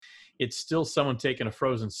it's still someone taking a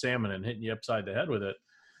frozen salmon and hitting you upside the head with it.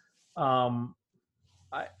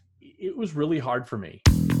 It was really hard for me.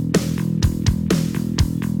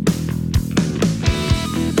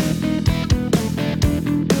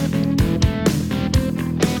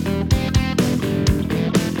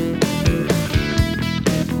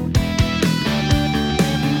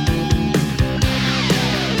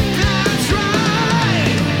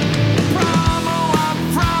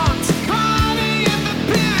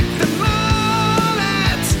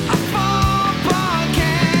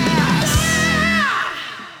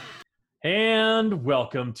 And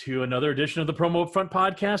welcome to another edition of the Promo Upfront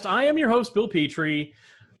podcast. I am your host, Bill Petrie.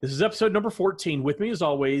 This is episode number 14. With me, as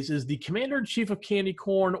always, is the Commander-in-Chief of Candy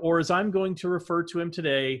Corn, or as I'm going to refer to him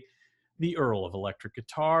today, the Earl of Electric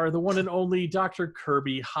Guitar, the one and only Dr.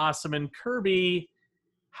 Kirby Hasseman. Kirby,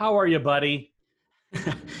 how are you, buddy?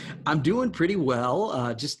 I'm doing pretty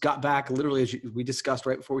well. Just got back, literally, as we discussed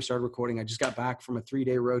right before we started recording, I just got back from a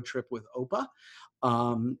 3-day road trip with OPA.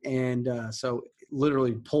 So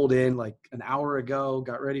literally pulled in like an hour ago,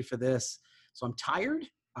 got ready for this. So I'm tired,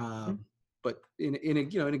 but in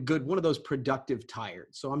a good, one of those productive tired.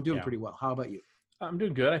 So I'm doing pretty well. How about you? I'm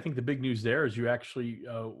doing good. I think the big news there is you actually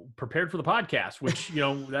prepared for the podcast, which,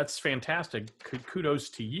 that's fantastic. Kudos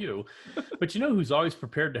to you. But you know who's always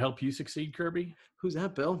prepared to help you succeed, Kirby? Who's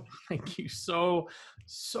that, Bill? Thank you so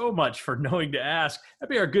much for knowing to ask.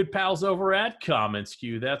 That'd be our good pals over at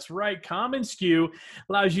commonsku. That's right. commonsku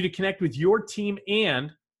allows you to connect with your team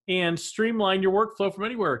and streamline your workflow from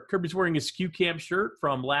anywhere. Kirby's wearing a SKU Camp shirt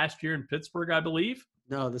from last year in Pittsburgh, I believe.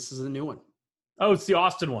 No, this is a new one. Oh, it's the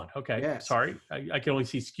Austin one. Okay. Yes. Sorry. I can only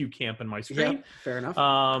see SKU Camp in my screen. Yeah, fair enough.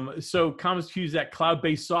 So commonsku is that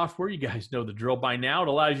cloud-based software. You guys know the drill by now. It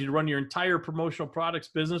allows you to run your entire promotional products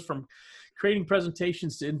business, from creating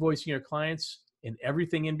presentations to invoicing your clients and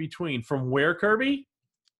everything in between. From where, Kirby?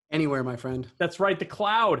 Anywhere, my friend. That's right. The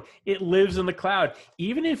cloud. It lives in the cloud.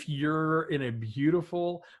 Even if you're in a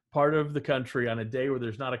beautiful part of the country on a day where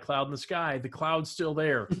there's not a cloud in the sky, the cloud's still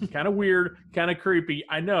there. Kind of weird, kind of creepy,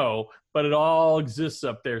 I know, but it all exists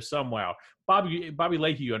up there somehow. Bobby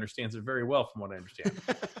Lakey understands it very well, from what I understand.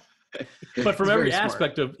 But from every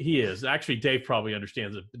aspect of, he is. Actually, Dave probably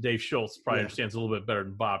understands it. Dave Schultz probably understands a little bit better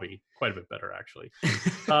than Bobby. Quite a bit better, actually.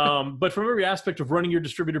 But from every aspect of running your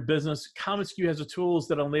distributor business, commonsku has the tools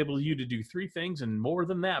that enable you to do 3 things and more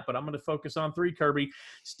than that. But I'm going to focus on 3, Kirby.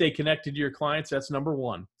 Stay connected to your clients. That's number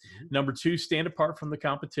 1. Number 2, stand apart from the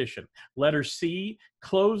competition. Letter C,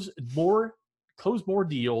 close more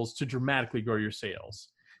deals to dramatically grow your sales.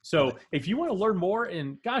 So if you want to learn more,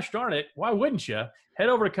 and gosh darn it, why wouldn't you? Head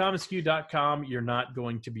over to commonsku.com. You're not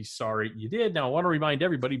going to be sorry you did. Now, I want to remind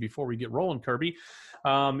everybody before we get rolling, Kirby,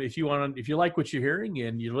 if you like what you're hearing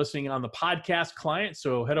and you're listening on the podcast client,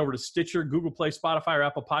 so head over to Stitcher, Google Play, Spotify, or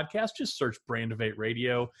Apple Podcasts. Just search Brand of 8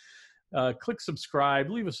 Radio. Click subscribe.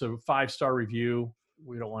 Leave us a 5-star review.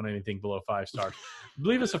 We don't want anything below 5 stars.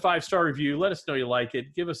 Leave us a 5-star review. Let us know you like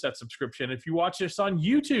it. Give us that subscription. If you watch us on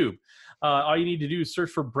YouTube, all you need to do is search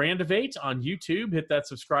for Brand of 8 on YouTube. Hit that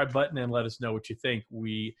subscribe button and let us know what you think.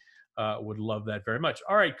 We would love that very much.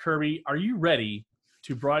 All right, Kirby, are you ready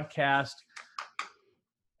to broadcast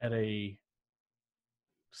at a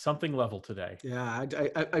something level today? Yeah,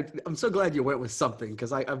 I'm so glad you went with something,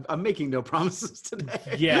 because I'm making no promises today.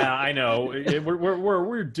 Yeah, I know.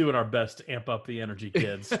 We're doing our best to amp up the energy,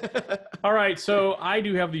 kids. All right, so I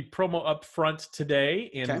do have the promo up front today,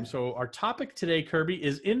 and so our topic today, Kirby,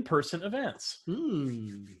 is in-person events,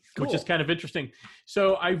 cool. Which is kind of interesting.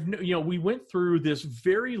 So we went through this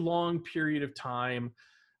very long period of time,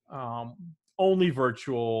 only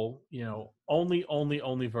virtual,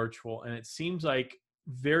 only virtual, and it seems like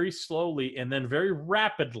very slowly and then very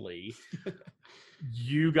rapidly,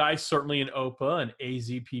 you guys certainly in OPA and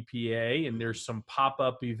AZPPA, and there's some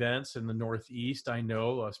pop-up events in the Northeast, I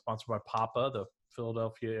know, sponsored by PAPA, the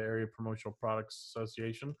Philadelphia Area Promotional Products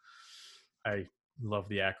Association. I love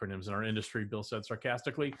the acronyms in our industry, Bill said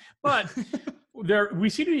sarcastically. But we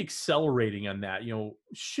seem to be accelerating on that.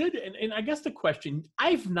 And I guess the question,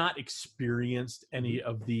 I've not experienced any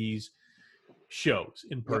of these shows,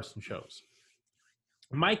 in-person shows.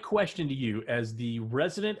 My question to you, as the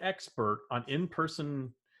resident expert on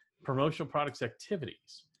in-person promotional products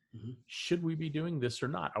activities, should we be doing this or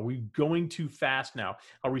not? Are we going too fast now?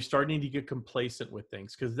 Are we starting to get complacent with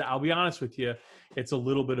things? Because I'll be honest with you, it's a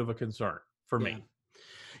little bit of a concern for me.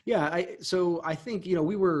 Yeah, I think,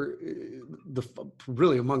 we were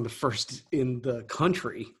really among the first in the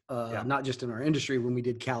country, not just in our industry, when we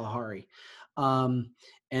did Kalahari.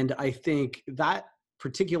 And I think that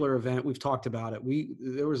particular event, we've talked about it,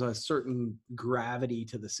 there was a certain gravity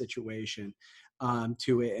to the situation.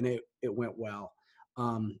 to it, and it went well.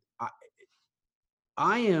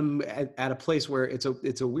 I am at a place where it's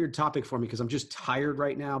a weird topic for me because I'm just tired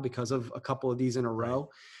right now because of a couple of these in a row.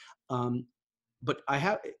 But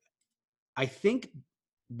I think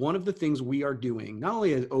one of the things we are doing, not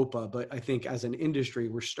only as OPA, but I think as an industry,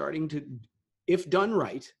 we're starting to, if done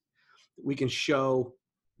right, we can show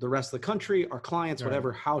the rest of the country, our clients,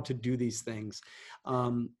 whatever, how to do these things.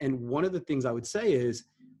 And one of the things I would say is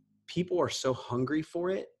people are so hungry for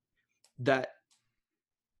it that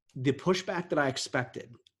the pushback that I expected,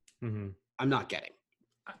 I'm not getting.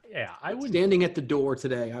 Yeah, I would. Standing at the door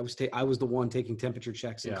today, I was the one taking temperature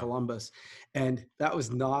checks in Columbus, and that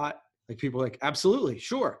was not like people were like, absolutely,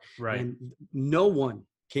 sure, and no one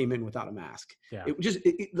came in without a mask. It just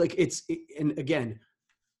and again,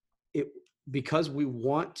 because we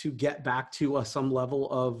want to get back to some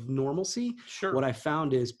level of normalcy. Sure. What I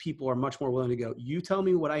found is people are much more willing to go, you tell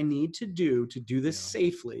me what I need to do this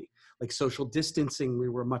safely. Like social distancing, we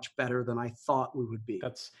were much better than I thought we would be.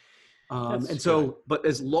 That's and so, good. But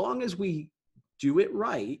as long as we do it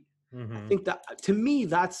right, I think that, to me,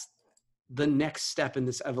 that's the next step in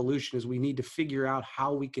this evolution, is we need to figure out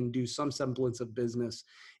how we can do some semblance of business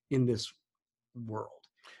in this world.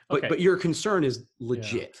 But your concern is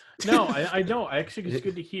legit. Yeah. No, I know. Actually, it's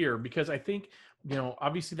good to hear, because I think,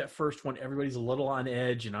 obviously that first one, everybody's a little on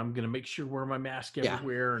edge, and I'm going to make sure to wear my mask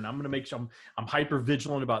everywhere. And I'm going to make sure I'm hyper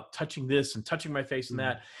vigilant about touching this and touching my face and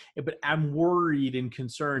that. But I'm worried and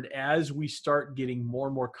concerned as we start getting more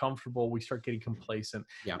and more comfortable, we start getting complacent.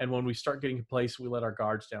 Yeah. And when we start getting complacent, we let our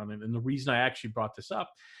guards down. And the reason I actually brought this up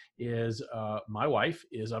is my wife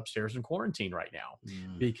is upstairs in quarantine right now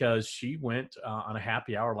because she went on a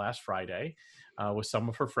happy hour last Friday with some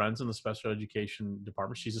of her friends in the special education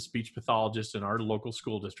department. She's a speech pathologist in our local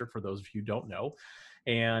school district, for those of you who don't know.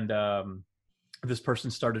 And this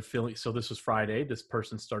person started feeling, so this was Friday, this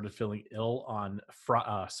person started feeling ill on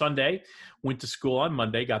Sunday, went to school on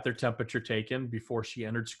Monday, got their temperature taken before she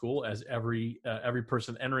entered school, as every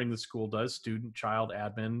person entering the school does, student, child,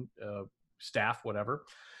 admin, staff, whatever.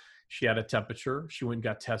 She had a temperature. She went and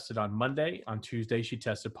got tested on Monday. On Tuesday, she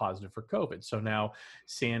tested positive for COVID. So now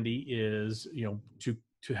Sandy is,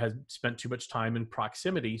 has spent too much time in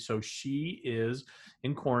proximity. So she is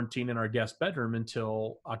in quarantine in our guest bedroom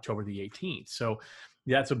until October the 18th. So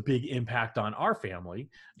that's a big impact on our family,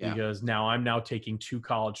 because now I'm taking 2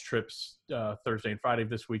 college trips Thursday and Friday of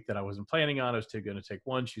this week that I wasn't planning on. I was going to take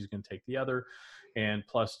one. She's going to take the other. And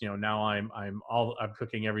plus, now I'm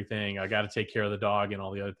cooking everything. I got to take care of the dog and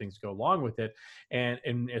all the other things that go along with it.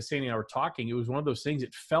 And as Sandy and I were talking, it was one of those things.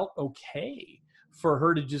 It felt okay for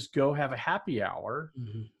her to just go have a happy hour,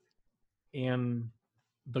 and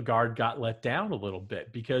the guard got let down a little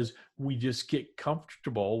bit, because we just get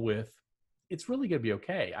comfortable with, it's really going to be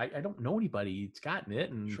okay. I don't know anybody that's gotten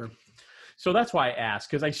it. And so that's why I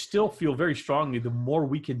asked, because I still feel very strongly the more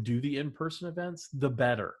we can do the in-person events, the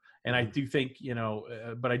better. And I do think,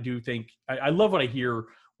 but I do think, I love what I hear,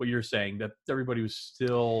 what you're saying, that everybody was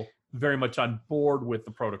still very much on board with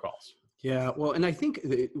the protocols. Yeah. Well, and I think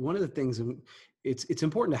one of the things, it's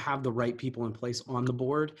important to have the right people in place on the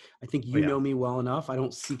board. I think you know me well enough. I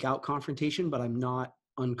don't seek out confrontation, but I'm not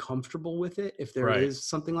uncomfortable with it if there is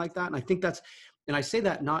something like that. And I think and I say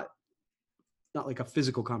that not like a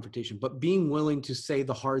physical confrontation, but being willing to say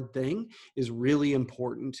the hard thing is really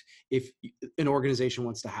important if an organization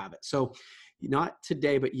wants to have it. So not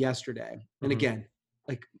today, but yesterday. And again,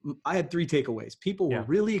 like I had 3 takeaways. People were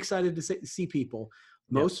really excited to see people.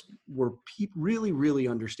 Most were really, really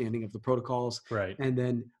understanding of the protocols. Right. And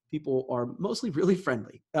then people are mostly really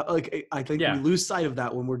friendly. I think we lose sight of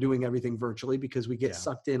that when we're doing everything virtually, because we get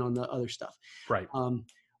sucked in on the other stuff. Right.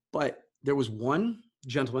 But there was one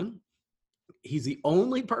gentleman. He's the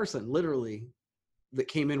only person, literally, that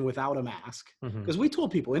came in without a mask, because we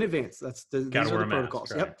told people in advance these are the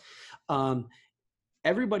protocols. Mask, yep.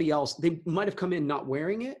 Everybody else, they might have come in not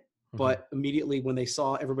wearing it, but immediately when they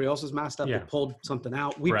saw everybody else's masked up, they pulled something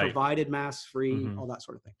out. We provided masks free, all that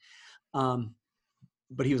sort of thing.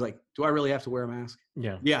 But he was like, "Do I really have to wear a mask?"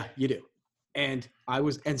 Yeah, you do. And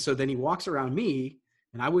so then he walks around me.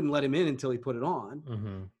 And I wouldn't let him in until he put it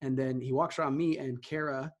on. And then he walks around me, and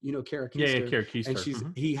Kara, Kara Keister, Kara Keister.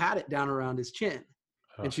 And he had it down around his chin.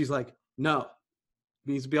 And she's like, "No, it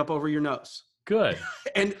needs to be up over your nose." Good.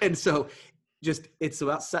 and so it's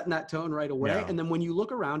about setting that tone right away. Yeah. And then when you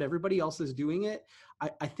look around, everybody else is doing it.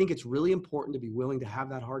 I think it's really important to be willing to have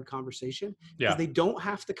that hard conversation, because they don't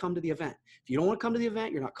have to come to the event. If you don't want to come to the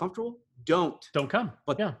event, you're not comfortable, don't come.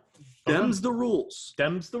 But them's the rules.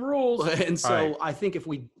 Them's the rules. And so I think if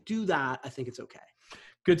we do that, I think it's okay.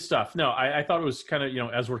 Good stuff. No, I thought it was kind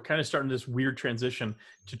of, as we're kind of starting this weird transition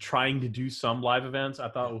to trying to do some live events, I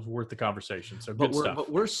thought it was worth the conversation. So good stuff.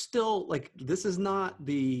 But we're still like, this is not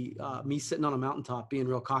the me sitting on a mountaintop being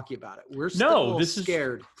real cocky about it. We're No, still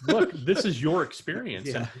scared. Look, this is your experience.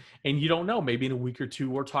 Yeah. And you don't know, maybe in a week or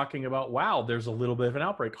two, we're talking about, wow, there's a little bit of an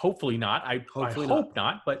outbreak. Hopefully not. I hope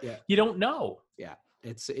not, but you don't know. Yeah.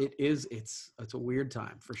 It's a weird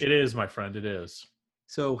time for sure. It is, my friend. It is.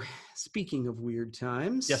 So speaking of weird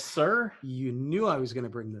times. Yes, sir. You knew I was going to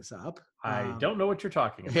bring this up. I don't know what you're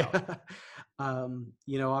talking about.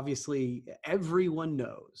 Obviously everyone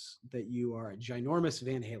knows that you are a ginormous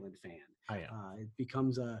Van Halen fan. I am. It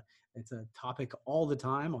becomes it's a topic all the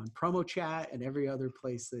time on promo chat and every other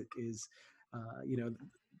place that is,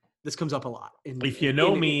 this comes up a lot. If you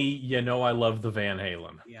know me, you know I love the Van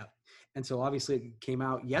Halen. Yeah. And so obviously it came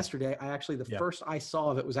out yesterday. First I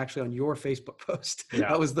saw of it was actually on your Facebook post. Yeah.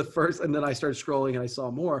 That was the first. And then I started scrolling and I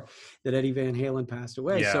saw more that Eddie Van Halen passed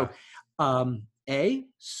away. Yeah. So,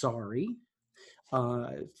 sorry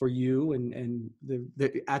for you. And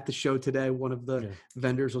at the show today, one of the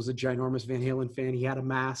vendors was a ginormous Van Halen fan. He had a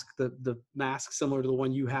mask, the mask similar to the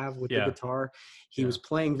one you have with the guitar. He was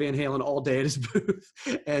playing Van Halen all day at his booth.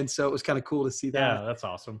 And so it was kind of cool to see that. Yeah, that's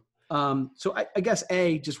awesome. So I guess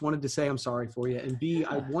A, just wanted to say I'm sorry for you, and B,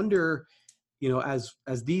 I wonder, as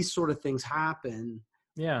these sort of things happen,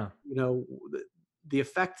 the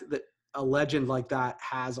effect that a legend like that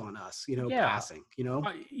has on us, passing,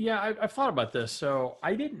 I've thought about this. So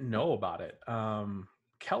I didn't know about it.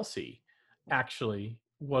 Kelsey actually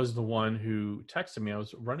was the one who texted me. I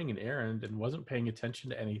was running an errand and wasn't paying attention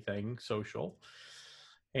to anything social.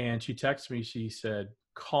 And she texted me, she said,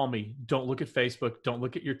 call me. Don't look at Facebook. Don't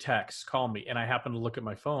look at your texts. Call me. And I happened to look at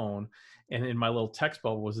my phone, and in my little text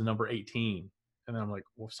bubble was the number 18. And then I'm like,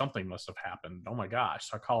 well, something must have happened. Oh my gosh.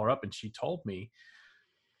 So I call her up and she told me,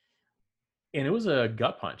 and it was a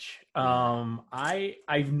gut punch.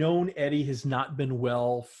 I've known Eddie has not been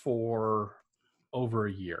well for over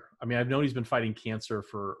a year. I mean, I've known he's been fighting cancer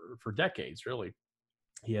for decades, really.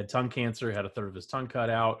 He had tongue cancer, he had a third of his tongue cut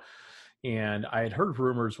out. And I had heard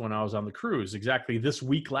rumors when I was on the cruise. Exactly this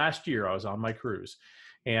week last year, I was on my cruise.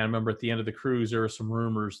 And I remember at the end of the cruise, there were some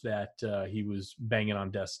rumors that he was banging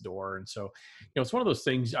on death's door. And so, it's one of those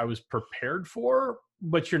things I was prepared for,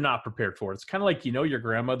 but you're not prepared for. It's kind of like, your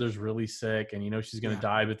grandmother's really sick and she's going to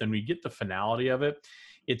die. But then we get the finality of it.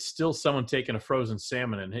 It's still someone taking a frozen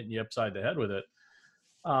salmon and hitting you upside the head with it.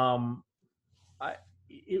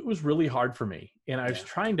 It was really hard for me, and I was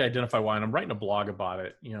trying to identify why, and I'm writing a blog about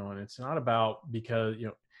it, and it's not about because,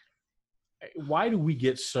 why do we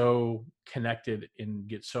get so connected and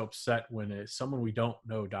get so upset when someone we don't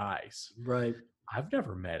know dies? Right. I've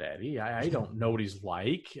never met Eddie. I don't know what he's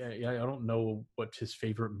like. I don't know what his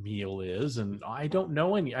favorite meal is, and I don't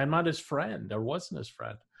know I'm not his friend. I wasn't his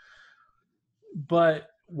friend. But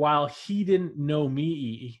while he didn't know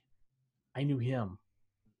me, I knew him.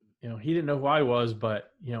 He didn't know who I was,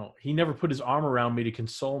 but, he never put his arm around me to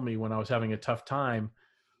console me when I was having a tough time,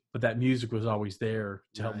 but that music was always there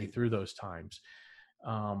to help me through those times.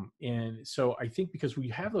 And so I think because we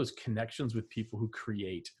have those connections with people who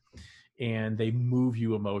create and they move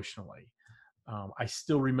you emotionally. I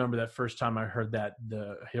still remember that first time I heard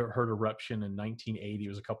heard Eruption in 1980. It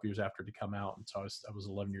was a couple years after it had come out. And so I was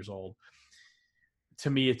 11 years old. To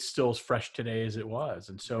me, it's still as fresh today as it was.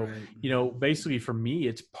 And so, basically for me,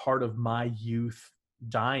 it's part of my youth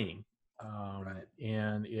dying.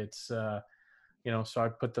 And it's, so I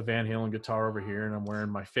put the Van Halen guitar over here and I'm wearing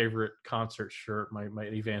my favorite concert shirt, my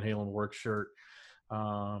Eddie Van Halen work shirt.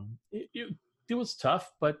 It was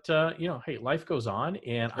tough, but, hey, life goes on.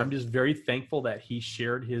 And I'm just very thankful that he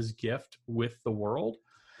shared his gift with the world.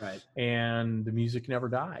 Right. And the music never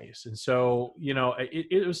dies. And so,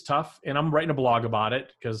 it was tough, and I'm writing a blog about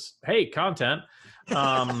it because, hey, content.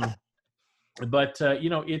 But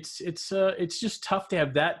it's just tough to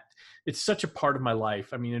have that. It's such a part of my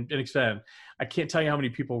life. I mean, and again, I can't tell you how many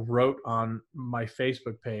people wrote on my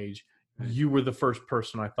Facebook page, you were the first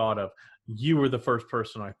person I thought of. You were the first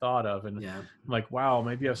person I thought of. And I'm like, wow,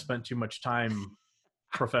 maybe I've spent too much time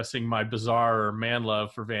professing my bizarre man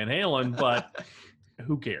love for Van Halen, but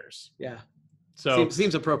who cares? Yeah. So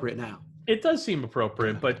seems appropriate now. It does seem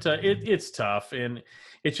appropriate, but it's tough. And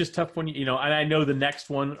it's just tough when, and I know the next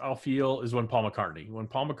one I'll feel is when Paul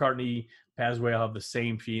McCartney passes away, I'll have the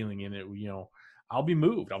same feeling in it. I'll be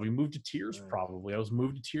moved. I'll be moved to tears. Probably. I was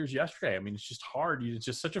moved to tears yesterday. I mean, it's just hard. It's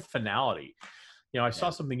just such a finality. I saw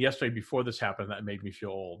something yesterday before this happened that made me feel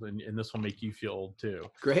old, and this will make you feel old too.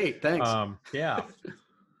 Great. Thanks. Yeah.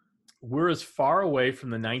 We're as far away from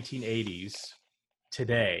the 1980s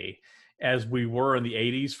today as we were in the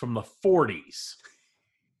 80s from the 40s.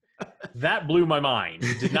 That blew my mind.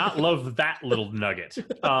 Did not love that little nugget.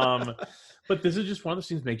 But this is just one of those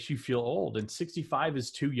things that makes you feel old. And 65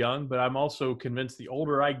 is too young, but I'm also convinced the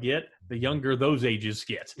older I get, the younger those ages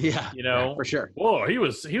get. Yeah, You know, yeah, for sure. Whoa, he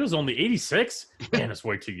was only 86. Man, that's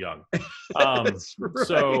way too young. That's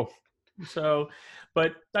right.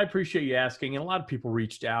 But I appreciate you asking. And a lot of people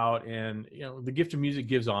reached out, and the gift of music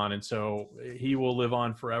gives on, and so he will live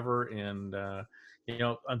on forever. And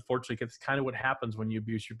unfortunately, it's kind of what happens when you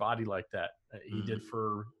abuse your body like that. He did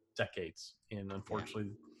for decades, and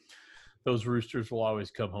unfortunately, those roosters will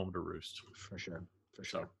always come home to roost. For sure. For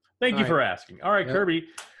sure. So, thank you for asking. All right, Yep. Kirby.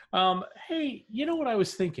 Hey, you know what I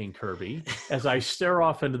was thinking, Kirby, as I stare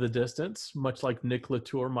off into the distance, much like Nick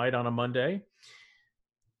Latour might on a Monday.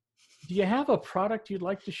 Do you have a product you'd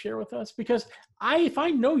like to share with us? Because if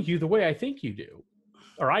I know you the way I think you do,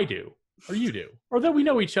 or I do, or you do, or that we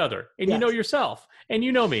know each other, and you know yourself, and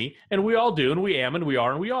you know me, and we all do, and we am, and we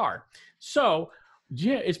are, and we are. So,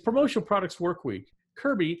 it's Promotional Products Work Week.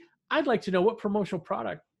 Kirby, I'd like to know what promotional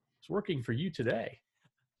product is working for you today.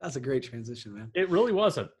 That's a great transition, man. It really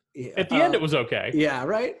wasn't. Yeah. At the end, it was okay. Yeah,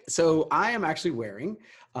 right. So I am actually wearing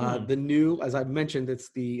the new, as I mentioned, it's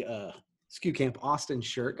the SKU Camp Austin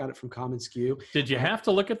shirt. Got it from Common SKU. Did you have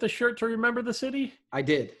to look at the shirt to remember the city? I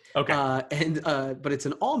did. Okay. But it's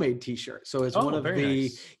an all-made T-shirt. So it's one of the,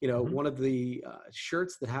 nice. One of the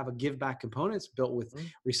shirts that have a give back components built with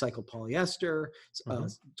recycled polyester,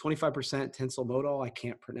 25% tencel modal. I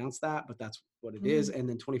can't pronounce that, but that's what it is. And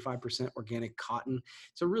then 25% organic cotton.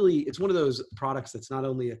 So really, it's one of those products that's not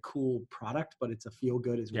only a cool product, but it's a feel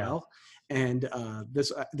good as well. And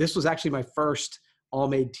this was actually my first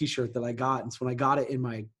all-made T-shirt that I got. And so when I got it in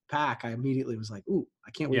my pack, I immediately was like, ooh,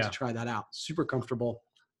 I can't wait to try that out. Super comfortable.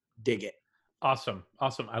 Dig it. Awesome.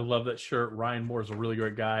 I love that shirt. Ryan Moore is a really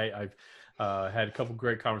great guy. I've had a couple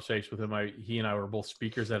great conversations with him. He and I were both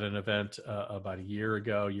speakers at an event about a year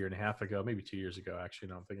and a half ago, maybe 2 years ago, actually,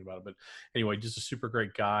 now I'm thinking about it. But anyway, just a super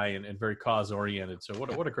great guy and very cause-oriented. So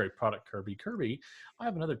what a great product, Kirby. Kirby, I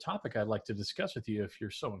have another topic I'd like to discuss with you if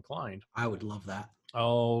you're so inclined. I would love that.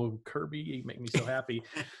 Oh, Kirby, you make me so happy.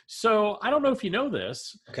 So I don't know if you know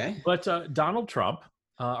this, but Donald Trump,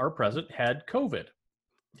 our president, had COVID.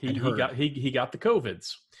 He got the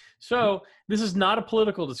COVIDs. So this is not a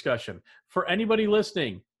political discussion. For anybody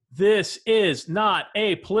listening, this is not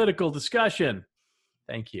a political discussion.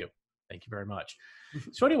 Thank you. Thank you very much.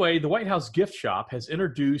 So anyway, the White House gift shop has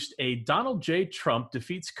introduced a Donald J. Trump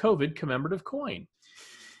defeats COVID commemorative coin.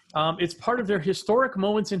 It's part of their Historic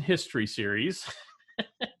Moments in History series.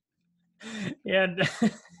 and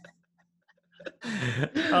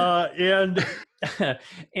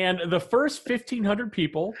the first 1,500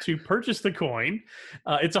 people to purchase the coin,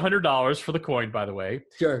 it's $100 for the coin, by the way.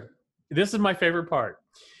 Sure. This is my favorite part.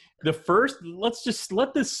 Let's just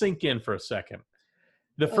let this sink in for a second.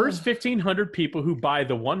 The first 1,500 people who buy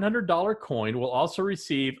the $100 coin will also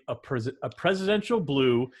receive a presidential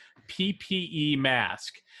blue PPE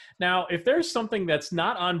mask. Now, if there's something that's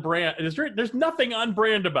not on brand, there's nothing on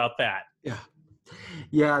brand about that.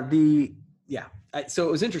 So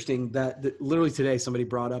it was interesting that literally today somebody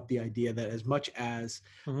brought up the idea that as much as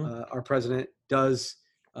our president does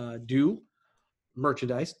do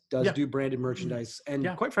merchandise, do branded merchandise,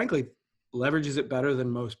 and quite frankly, leverages it better than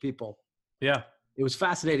most people. Yeah. It was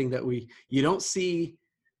fascinating that you don't see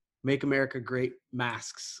Make America Great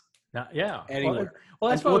masks anywhere.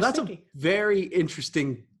 Well, that's a very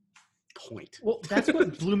interesting point. Well, that's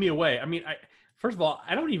what blew me away. I mean, first of all,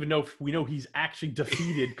 I don't even know if we know he's actually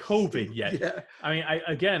defeated COVID yet. I mean,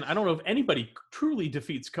 I don't know if anybody truly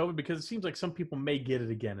defeats COVID because it seems like some people may get it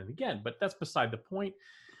again and again, but that's beside the point.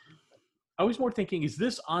 I was more thinking, is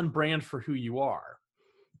this on brand for who you are?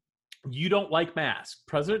 You don't like masks.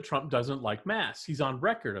 President Trump doesn't like masks. He's on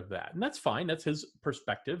record of that. And that's fine. That's his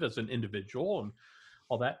perspective as an individual and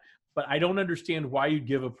all that. But I don't understand why you'd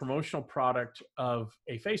give a promotional product of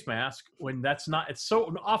a face mask when it's so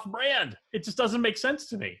off-brand. It just doesn't make sense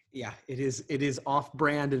to me. Yeah, it is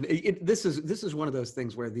off-brand. And this is one of those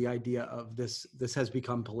things where the idea of this has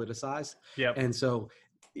become politicized. Yeah. And so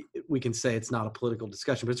we can say it's not a political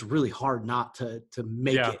discussion, but it's really hard not to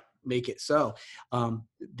make it so.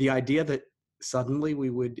 The idea that suddenly we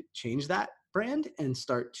would change that brand and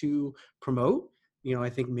start to promote, I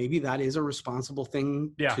think maybe that is a responsible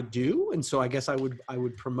thing to do. And so I guess I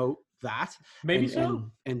would promote that.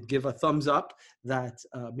 And give a thumbs up that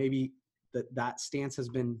maybe that stance has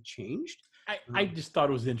been changed. I just thought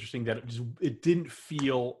it was interesting that it didn't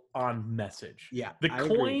feel on message. Yeah. The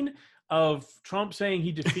coin of Trump saying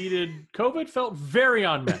he defeated COVID felt very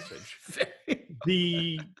on message.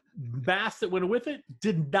 The mask that went with it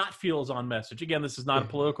did not feel as on message. Again, this is not a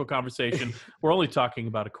Yeah. political conversation. We're only talking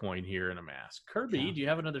about a coin here and a mask. Kirby, Yeah. do you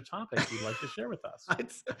have another topic you'd like to share with us?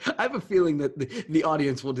 I have a feeling that the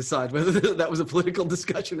audience will decide whether that was a political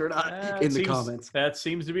discussion or not in the comments. That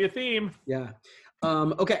seems to be a theme. Yeah.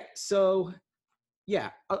 Okay. So,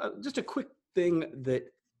 yeah, just a quick thing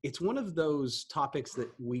that it's one of those topics that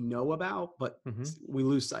we know about, but we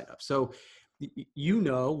lose sight of. So,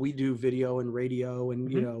 we do video and radio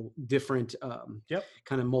and, different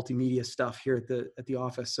kind of multimedia stuff here at the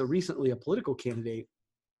office. So recently a political candidate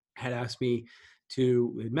had asked me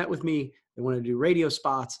they met with me. They wanted to do radio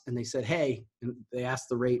spots and they said, hey, and they asked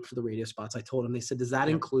the rate for the radio spots. I told them, they said, does that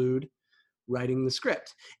include writing the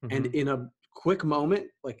script? And in a quick moment,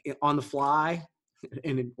 like on the fly,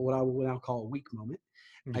 and what I would now call a weak moment,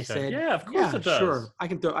 I said, yeah, of course it does. Sure. I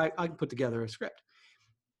can put together a script.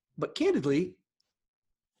 But candidly,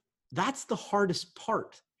 that's the hardest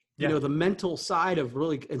part, the mental side of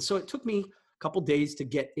really. And so it took me a couple days to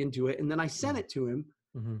get into it. And then I sent it to him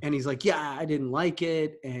and he's like, yeah, I didn't like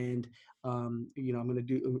it. And, I'm going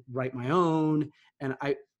to write my own. And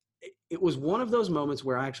it was one of those moments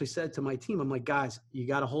where I actually said to my team, I'm like, guys, you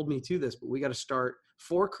got to hold me to this, but we got to start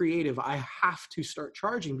for creative. I have to start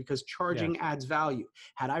charging because charging adds value.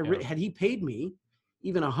 Had he paid me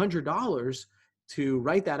even $100 to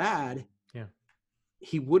write that ad,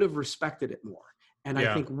 he would have respected it more. And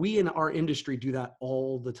I think we in our industry do that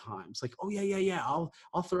all the time. It's like, oh yeah. I'll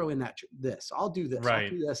throw in this. I'll do this. I'll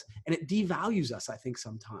do this. And it devalues us, I think,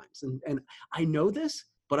 sometimes. And I know this,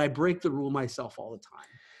 but I break the rule myself all the time.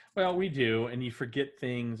 Well, we do. And you forget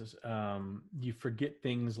things.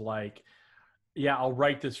 Like, yeah, I'll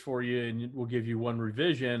write this for you and we'll give you one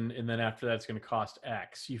revision. And then after that, it's going to cost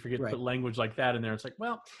X. You forget to put language like that in there. It's like,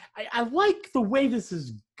 well, I like the way this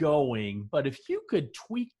is going, but if you could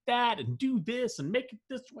tweak that and do this and make it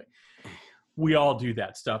this way. We all do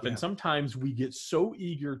that stuff. And sometimes we get so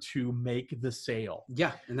eager to make the sale.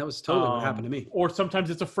 Yeah. And that was totally what happened to me. Or sometimes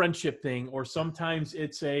it's a friendship thing, or sometimes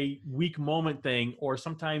it's a weak moment thing, or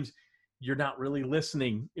sometimes you're not really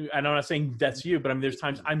listening. And I'm not saying that's you, but I mean, there's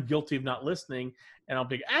times I'm guilty of not listening and I'll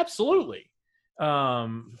be absolutely. I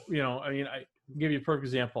give you a perfect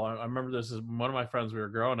example. I remember this is one of my friends, we were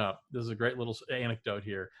growing up. This is a great little anecdote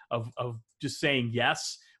here of just saying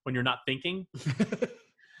yes when you're not thinking.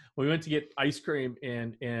 We went to get ice cream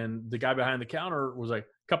and the guy behind the counter was like,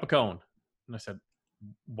 cup of cone. And I said,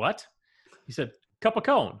 what? He said, cup of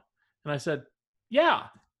cone. And I said, yeah.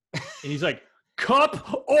 And he's like,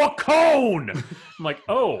 cup or cone? I'm like,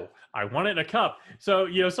 oh, I want it in a cup. So,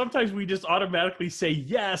 sometimes we just automatically say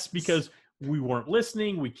yes because we weren't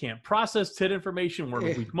listening. We can't process that information. We're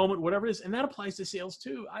in a weak moment, whatever it is. And that applies to sales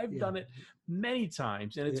too. I've done it many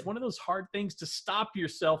times. And it's one of those hard things to stop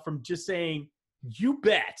yourself from just saying, you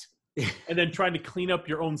bet, and then trying to clean up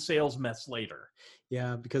your own sales mess later.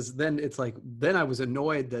 Yeah, because then it's like, then I was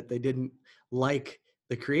annoyed that they didn't like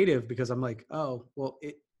the creative because I'm like, oh, well,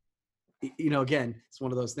 again, it's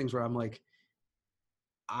one of those things where I'm like,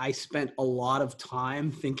 I spent a lot of time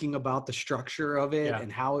thinking about the structure of it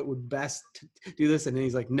and how it would best do this. And then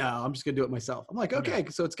he's like, no, I'm just going to do it myself. I'm like, okay,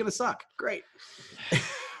 so it's going to suck. Great.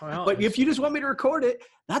 Well, but if you just want me to record it,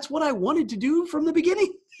 that's what I wanted to do from the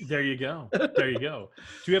beginning. There you go. There you go.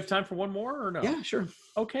 Do you have time for one more or no? Yeah, sure.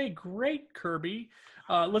 Okay, great, Kirby.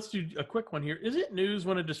 Let's do a quick one here. Is it news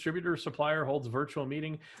when a distributor or supplier holds a virtual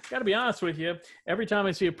meeting? Got to be honest with you. Every time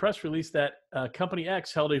I see a press release that Company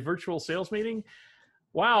X held a virtual sales meeting,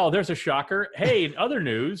 wow, there's a shocker. Hey, in other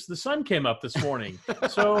news, the sun came up this morning.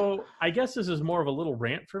 So I guess this is more of a little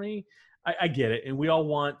rant for me. I get it. And we all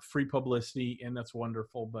want free publicity, and that's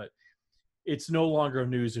wonderful. But it's no longer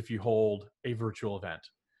news if you hold a virtual event.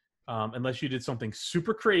 Unless you did something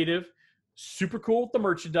super creative, super cool with the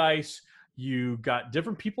merchandise, you got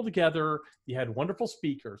different people together, you had wonderful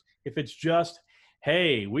speakers. If it's just,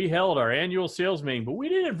 hey, we held our annual sales meeting, but we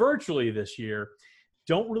did it virtually this year,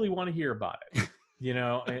 don't really want to hear about it.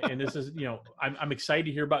 And this is, I'm excited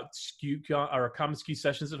to hear about common SKU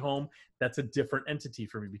sessions at home. That's a different entity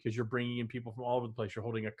for me because you're bringing in people from all over the place. You're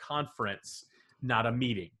holding a conference, not a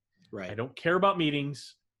meeting. Right. I don't care about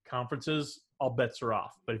meetings, conferences, all bets are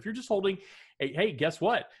off. But if you're just holding, hey, guess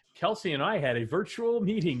what? Kelsey and I had a virtual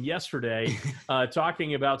meeting yesterday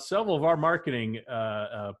talking about several of our marketing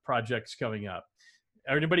projects coming up.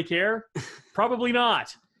 Anybody care? Probably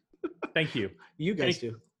not. Thank you. You guys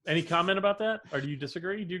do. Any comment about that? Or do you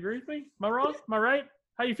disagree? Do you agree with me? Am I wrong? Am I right?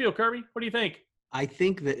 How you feel, Kirby? What do you think? I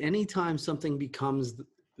think that anytime something becomes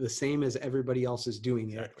the same as everybody else is doing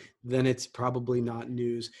it, then it's probably not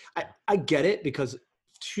news. I get it because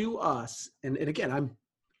to us, and again,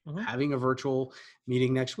 having a virtual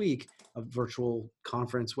meeting next week, a virtual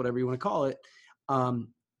conference, whatever you want to call it.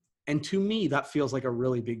 And to me, that feels like a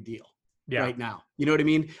really big deal right now. You know what I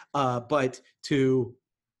mean? But to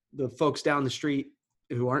the folks down the street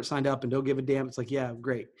who aren't signed up and don't give a damn, it's like, yeah,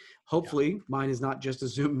 great. Hopefully mine is not just a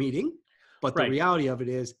Zoom meeting, but the reality of it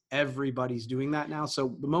is everybody's doing that now.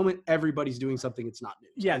 So the moment everybody's doing something, it's not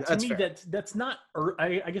news. Yeah, to me, that's not,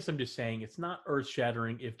 I guess I'm just saying it's not earth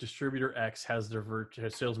shattering if distributor X has their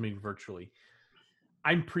sales meeting virtually.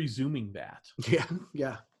 I'm presuming that.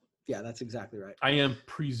 Yeah, that's exactly right. I am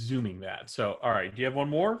presuming that. So, all right. Do you have one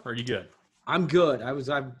more or are you good? I'm good.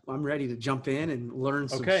 I'm ready to jump in and learn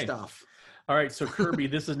some stuff. All right. So Kirby,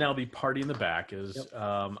 this is now the party in the back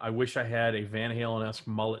I wish I had a Van Halen-esque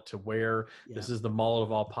mullet to wear. Yep. This is the mullet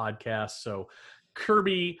of all podcasts. So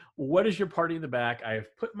Kirby, what is your party in the back? I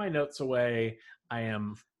have put my notes away. I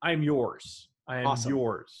am yours. I am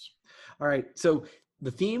yours. All right. So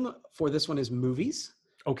the theme for this one is movies.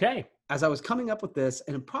 Okay. As I was coming up with this,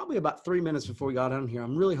 and probably about 3 minutes before we got on here,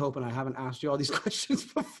 I'm really hoping I haven't asked you all these questions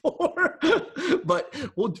before, but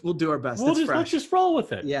we'll do our best. Let's just roll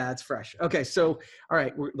with it. Yeah, it's fresh. Okay, so all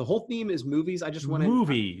right, the whole theme is movies. I just want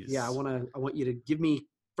movies. I want you to give me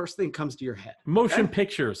first thing that comes to your head. Motion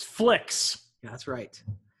pictures, flicks. Yeah, that's right.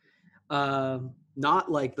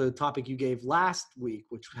 Not like the topic you gave last week,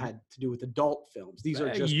 which had to do with adult films. These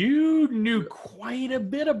are just... You knew quite a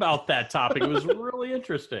bit about that topic. It was really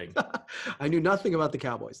interesting. I knew nothing about the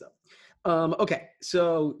Cowboys, though. Okay,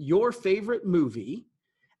 so your favorite movie,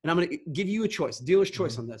 and I'm going to give you a choice, dealer's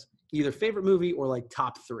choice on this. Either favorite movie or like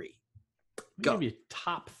top three. Go. Maybe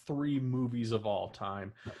top 3 movies of all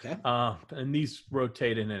time. Okay. And these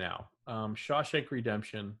rotate in and out. Shawshank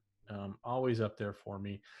Redemption, always up there for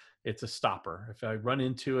me. It's a stopper. If I run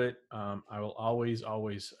into it, I will always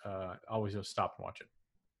just stop and watch it.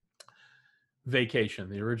 Vacation,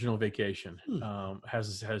 the original Vacation,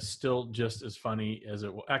 has still just as funny as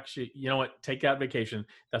it will. Actually, you know what? Take out Vacation.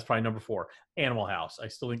 That's probably number 4. Animal House. I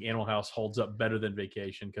still think Animal House holds up better than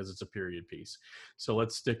Vacation because it's a period piece. So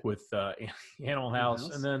let's stick with Animal House.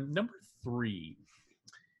 And then number 3.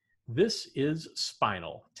 This is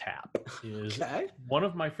Spinal Tap. Is one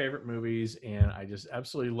of my favorite movies, and I just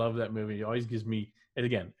absolutely love that movie. It always gives me, and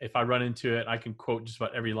again, if I run into it, I can quote just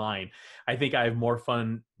about every line. I think I have more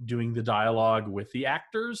fun doing the dialogue with the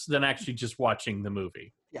actors than actually just watching the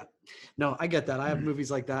movie. Yeah. No, I get that. I have movies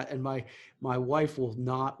like that, and my wife will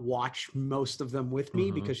not watch most of them with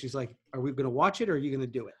me because she's like, are we going to watch it or are you going to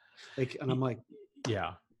do it? Like, and I'm like,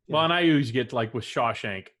 yeah. Well, and I always get, like with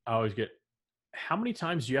Shawshank, I always get, how many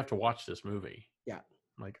times do you have to watch this movie? Yeah.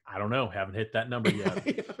 I'm like, I don't know. Haven't hit that number yet.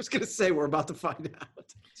 I was going to say, we're about to find out.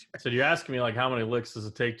 So you're asking me, like, how many licks does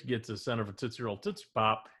it take to get to the center of a Tootsie Roll Tootsie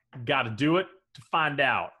Pop? Got to do it to find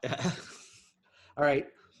out. All right.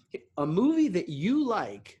 A movie that you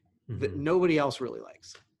like that nobody else really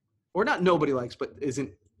likes. Or not nobody likes, but isn't,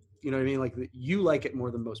 you know what I mean? Like, that you like it more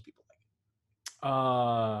than most people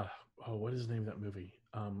like. What is the name of that movie?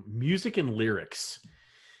 Music and Lyrics.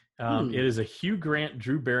 It is a Hugh Grant,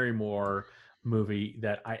 Drew Barrymore movie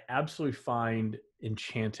that I absolutely find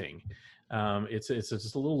enchanting. It's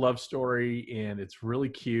just a little love story, and it's really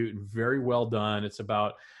cute and very well done. It's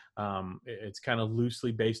about it's kind of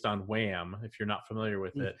loosely based on Wham, if you're not familiar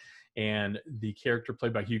with it. And the character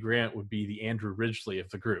played by Hugh Grant would be the Andrew Ridgeley of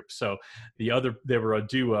the group. So they were a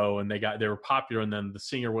duo, and they were popular, and then the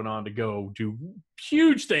singer went on to go do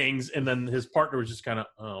huge things, and then his partner was just kind of,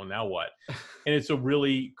 oh, now what? And it's a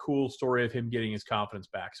really cool story of him getting his confidence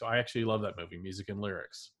back. So I actually love that movie, Music and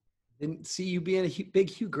Lyrics. Didn't see you being a big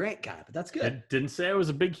Hugh Grant guy, but that's good. I didn't say I was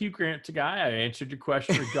a big Hugh Grant guy. I answered your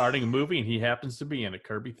question regarding a movie, and he happens to be in it.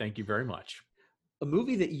 Kirby, thank you very much. A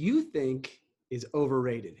movie that you think is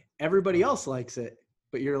overrated. Everybody else likes it,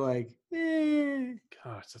 but you're like,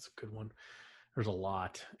 Gosh, that's a good one. There's a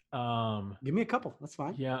lot. Give me a couple. That's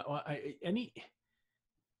fine. Yeah. Well,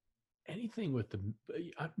 anything with the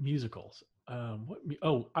musicals. I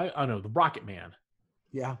know the Rocket Man.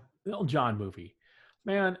 Yeah. The Elton John movie.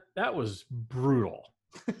 Man, that was brutal.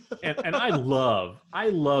 and I love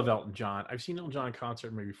Elton John. I've seen Elton John in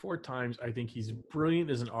concert maybe 4 times. I think he's brilliant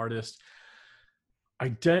as an artist. I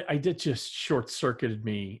did just short-circuited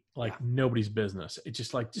me like nobody's business. It's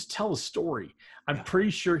just tell a story. I'm pretty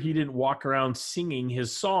sure he didn't walk around singing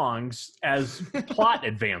his songs as plot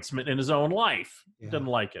advancement in his own life. Didn't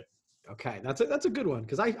like it. Okay, that's a good one,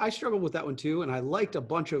 because I struggled with that one too, and I liked a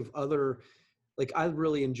bunch of other, like I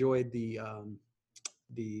really enjoyed the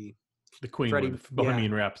Queen Freddie, one,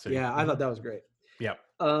 Bohemian Rhapsody. Yeah, I thought that was great. Yeah.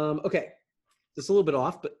 Okay, just a little bit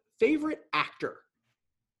off, but favorite actor.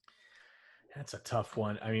 That's a tough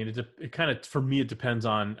one. I mean, it kind of, for me, it depends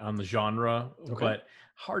on the genre, Okay. but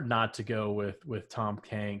hard not to go with Tom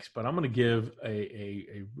Hanks. But I'm going to give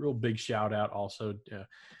a real big shout out also.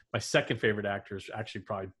 My second favorite actor is actually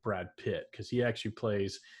probably Brad Pitt, because he actually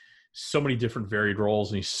plays so many different varied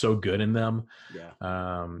roles and he's so good in them. Yeah.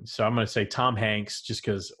 So I'm going to say Tom Hanks, just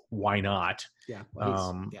because why not? Yeah.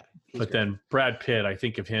 Well, he's But great. then Brad Pitt, I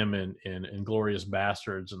think of him in Inglorious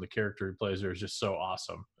Bastards, and the character he plays there is just so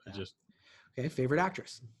awesome. Yeah. Just Okay. Favorite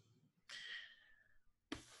actress.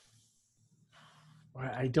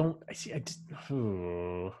 I don't. I see. I just,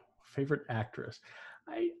 favorite actress.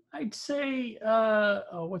 I'd say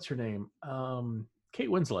what's her name? Kate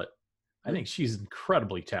Winslet. I think she's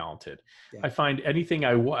incredibly talented. Yeah. I find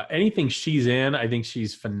anything she's in, I think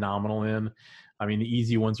she's phenomenal in. I mean, the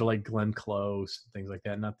easy ones are like Glenn Close, things like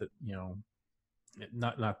that. Not that,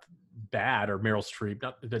 not bad, or Meryl Streep.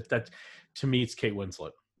 Not that to me, it's Kate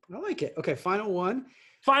Winslet. I like it. Okay. Final one.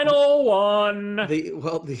 Final one.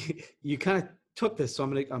 You kind of took this, so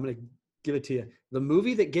I'm gonna give it to you. The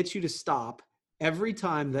movie that gets you to stop every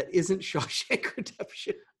time that isn't Shawshank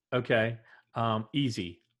Redemption. Okay.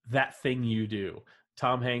 Easy. That Thing You Do.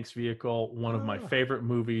 Tom Hanks' vehicle, one of my favorite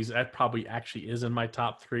movies. That probably actually is in my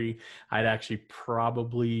top 3. I'd actually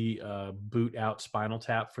probably boot out Spinal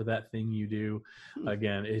Tap for That Thing You Do.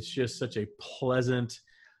 Again, it's just such a pleasant,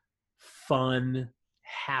 fun,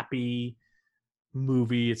 happy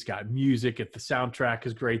movie. It's got music. The soundtrack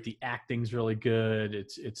is great. The acting's really good.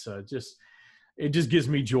 It just gives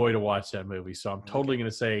me joy to watch that movie. So I'm totally going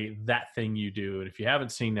to say That Thing You Do. And if you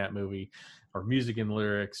haven't seen that movie, or Music and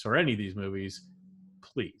Lyrics, or any of these movies,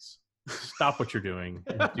 please stop what you're doing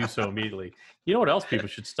and do so immediately. You know what else people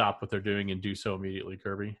should stop what they're doing and do so immediately,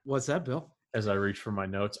 Kirby? What's that, Bill? As I reach for my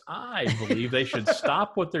notes, I believe they should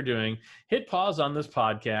stop what they're doing, hit pause on this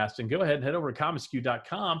podcast, and go ahead and head over to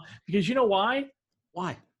commonsku.com, because you know why?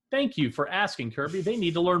 Why? Thank you for asking, Kirby. They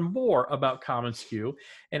need to learn more about commonsku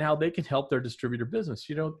and how they can help their distributor business.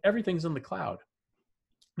 Everything's in the cloud.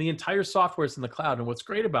 The entire software is in the cloud. And what's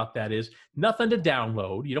great about that is nothing to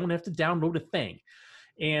download. You don't have to download a thing.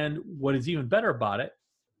 And what is even better about it,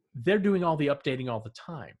 they're doing all the updating all the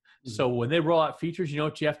time. So when they roll out features, you know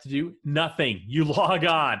what you have to do? Nothing. You log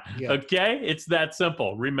on. Yeah. Okay? It's that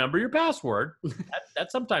simple. Remember your password.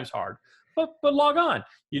 That's sometimes hard, but log on.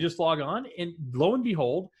 You just log on, and lo and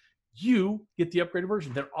behold, you get the upgraded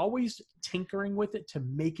version. They're always tinkering with it to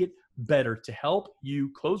make it better, to help you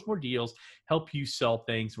close more deals, help you sell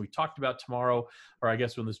things. We talked about tomorrow, or I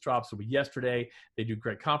guess when this drops, it'll be yesterday. They do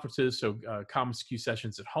great conferences. So commonsku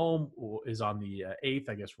Sessions at Home is on the 8th.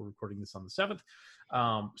 I guess we're recording this on the 7th.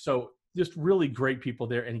 So just really great people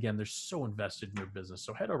there. And again, they're so invested in their business.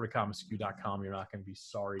 So head over to commonsku.com. You're not going to be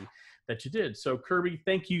sorry that you did. So Kirby,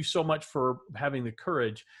 thank you so much for having the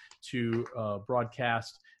courage to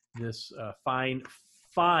broadcast this fine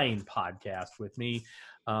podcast with me.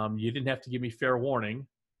 You didn't have to give me fair warning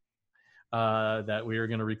that we were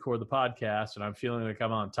going to record the podcast, and I'm feeling like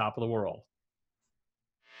I'm on top of the world.